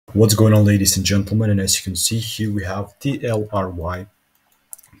What's going on, ladies and gentlemen? And as you can see here, we have TLRY,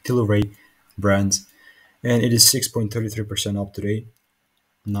 Tilray brands, and it is 6.33% up today.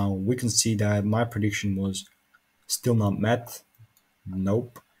 Now we can see that my prediction was still not met.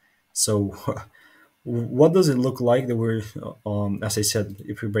 Nope. So, what does it look like that we're, as I said,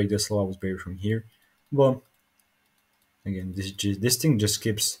 if we break this law, I was buried from here. Well, again, this thing just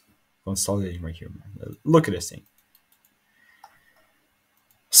keeps consolidating right here, man. Look at this thing.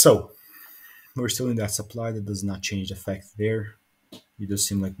 So, we're still in that supply that does not change the fact there. It does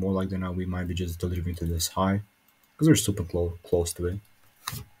seem like more like than not we might be just delivering to this high because we're super close to it,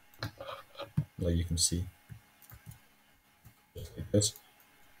 like you can see, just like this.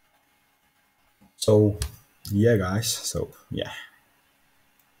 So yeah, guys. So yeah,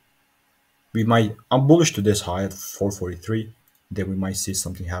 we might. I'm bullish to this high at 443. Then we might see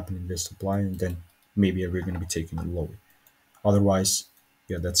something happen in this supply, and then maybe we're gonna be taking it lower. Otherwise,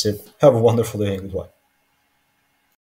 yeah, that's it. Have a wonderful day and goodbye.